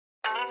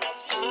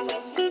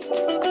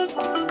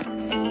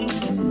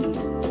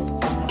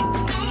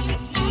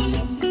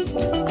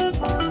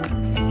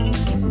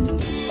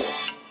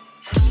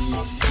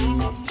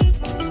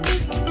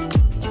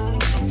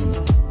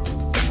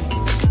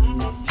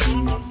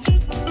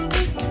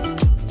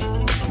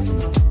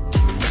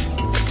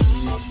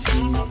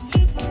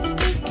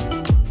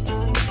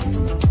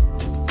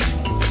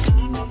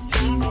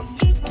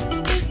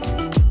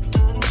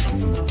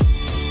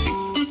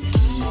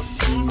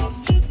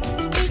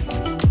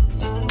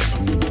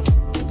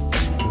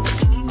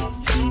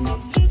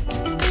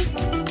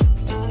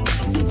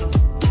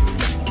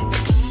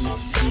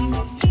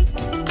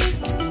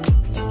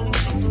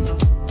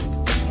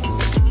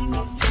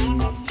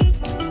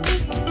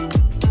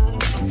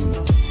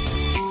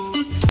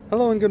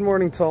Hello and good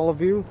morning to all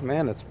of you.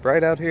 Man, it's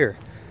bright out here.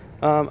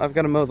 I've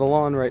got to mow the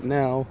lawn right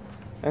now,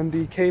 and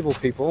the cable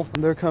people,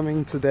 they're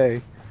coming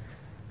today.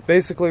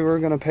 Basically, we're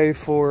going to pay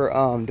for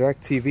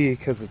DirecTV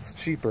because it's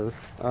cheaper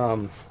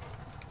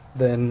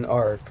than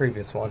our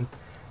previous one,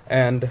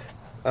 and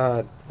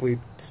we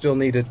still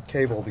needed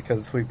cable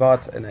because we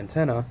bought an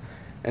antenna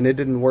and it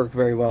didn't work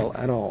very well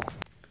at all.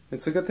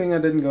 It's a good thing I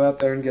didn't go out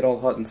there and get all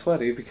hot and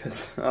sweaty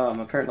because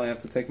apparently I have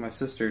to take my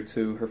sister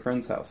to her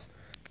friend's house.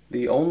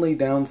 The only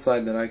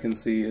downside that I can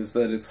see is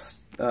that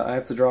I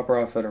have to drop her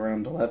off at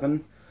around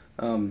 11,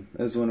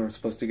 is when we're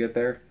supposed to get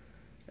there.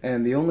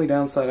 And the only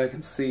downside I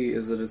can see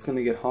is that it's going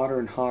to get hotter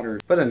and hotter.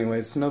 But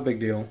anyways, no big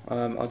deal.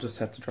 I'll just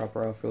have to drop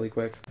her off really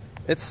quick.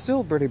 It's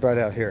still pretty bright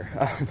out here.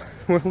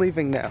 We're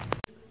leaving now.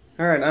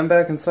 Alright, I'm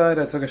back inside.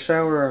 I took a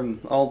shower.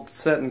 I'm all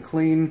set and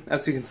clean.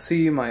 As you can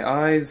see, my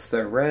eyes,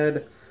 they're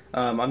red.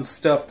 I'm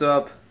stuffed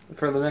up.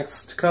 For the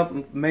next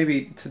couple,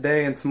 maybe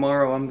today and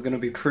tomorrow, I'm going to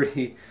be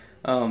pretty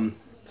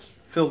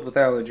filled with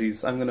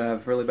allergies. I'm gonna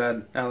have really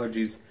bad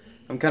allergies.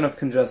 I'm kind of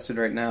congested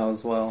right now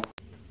as well.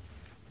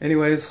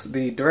 Anyways,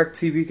 the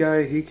DirecTV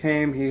guy, he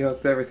came, he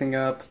hooked everything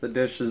up. The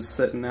dish is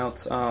sitting out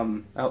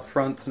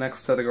front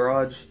next to the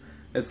garage.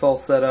 It's all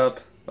set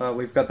up.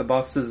 We've got the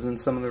boxes in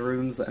some of the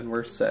rooms and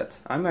we're set.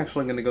 I'm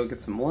actually gonna go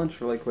get some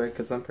lunch really quick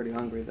because I'm pretty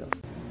hungry though.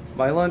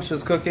 My lunch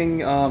is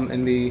cooking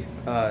in the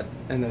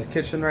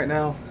kitchen right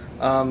now.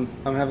 I'm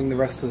having the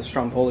rest of the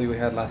stromboli we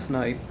had last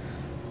night.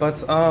 But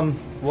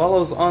while I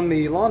was on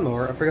the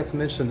lawnmower, I forgot to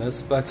mention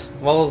this, but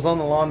while I was on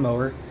the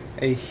lawnmower,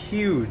 a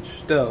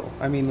huge doe,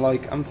 I mean,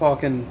 like, I'm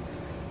talking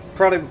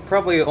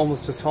probably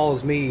almost as tall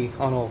as me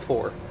on all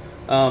four,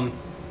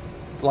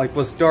 like,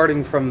 was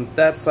darting from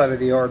that side of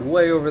the yard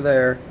way over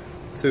there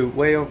to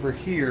way over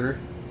here,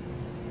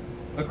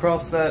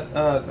 across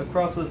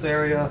this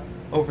area,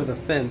 over the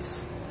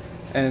fence,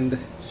 and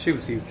she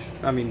was huge.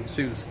 I mean,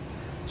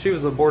 she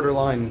was a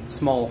borderline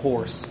small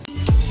horse.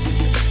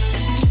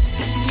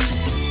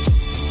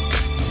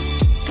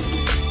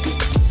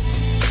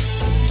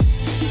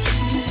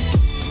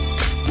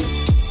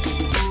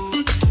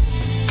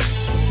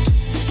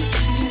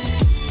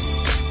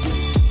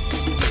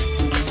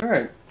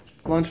 Alright,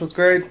 lunch was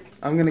great.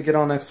 I'm gonna get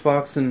on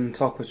Xbox and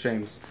talk with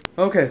James.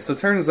 Okay, so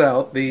turns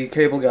out the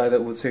cable guy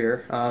that was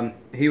here,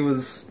 he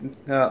was,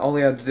 all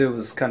he had to do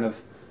was kind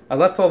of, I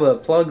left all the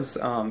plugs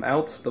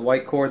out, the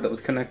white cord that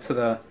would connect to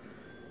the,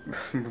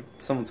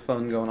 someone's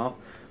phone going off,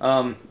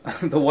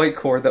 the white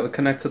cord that would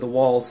connect to the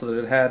wall so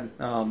that it had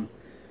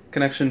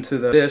connection to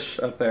the dish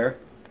up there.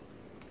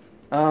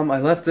 I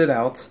left it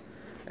out,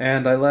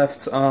 and I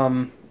left,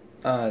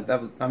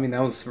 that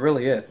was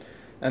really it.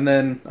 And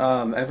then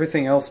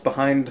everything else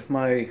behind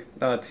my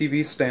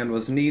TV stand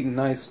was neat and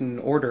nice and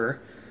in order.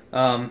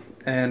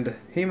 And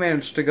he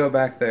managed to go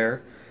back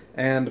there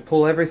and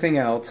pull everything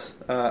out.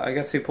 I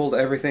guess he pulled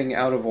everything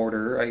out of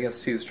order. I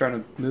guess he was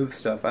trying to move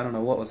stuff. I don't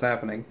know what was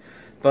happening.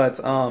 But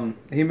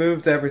he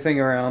moved everything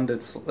around.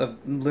 It's a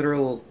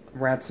literal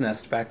rat's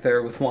nest back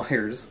there with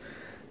wires.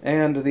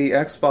 And the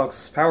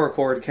Xbox power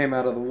cord came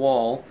out of the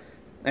wall,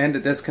 and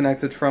it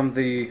disconnected from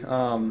the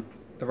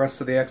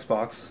rest of the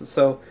Xbox.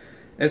 So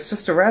it's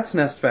just a rat's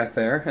nest back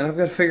there, and I've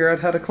got to figure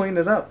out how to clean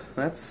it up.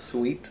 That's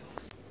sweet.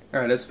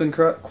 Alright, it's been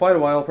quite a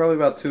while, probably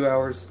about 2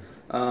 hours.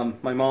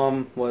 My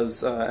mom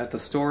was at the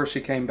store. She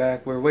came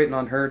back. We were waiting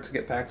on her to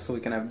get back so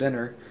we can have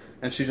dinner,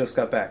 and she just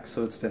got back,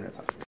 so it's dinner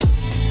time.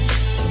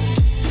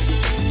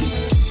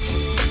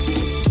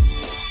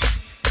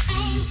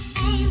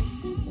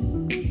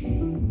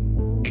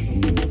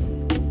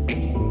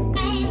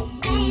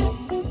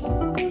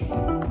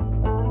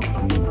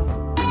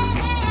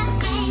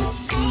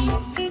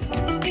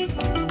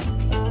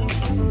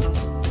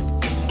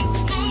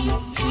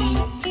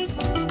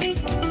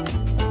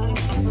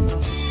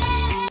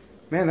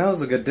 Man, that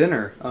was a good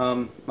dinner.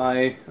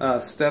 My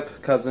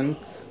step cousin,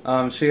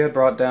 she had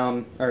brought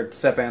down, or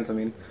step aunt, I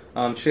mean,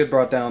 she had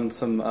brought down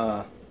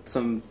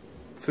some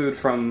food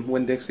from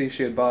Winn-Dixie.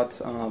 She had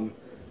bought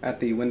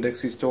at the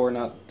Winn-Dixie store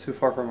not too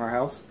far from our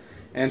house,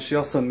 and she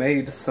also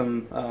made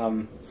some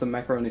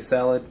macaroni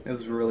salad. It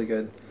was really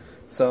good.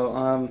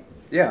 So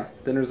yeah,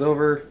 dinner's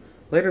over.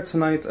 Later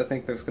tonight, I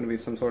think there's going to be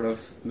some sort of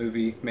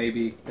movie,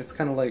 maybe. It's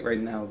kind of late right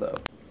now, though.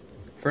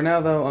 For now,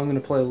 though, I'm going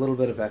to play a little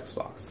bit of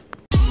Xbox.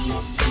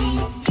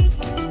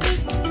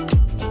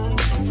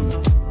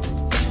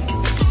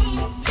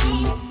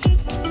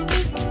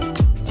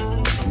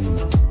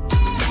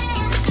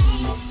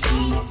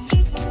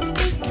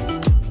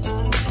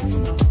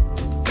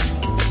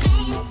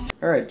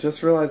 Alright,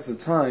 just realized the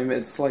time.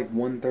 It's like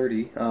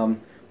 1:30.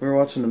 We were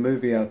watching a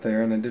movie out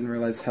there and I didn't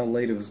realize how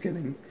late it was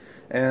getting.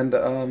 And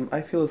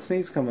I feel a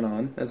sneeze coming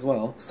on as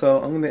well,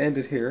 so I'm going to end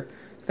it here.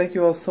 Thank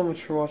you all so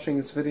much for watching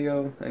this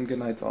video, and good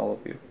night to all of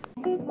you.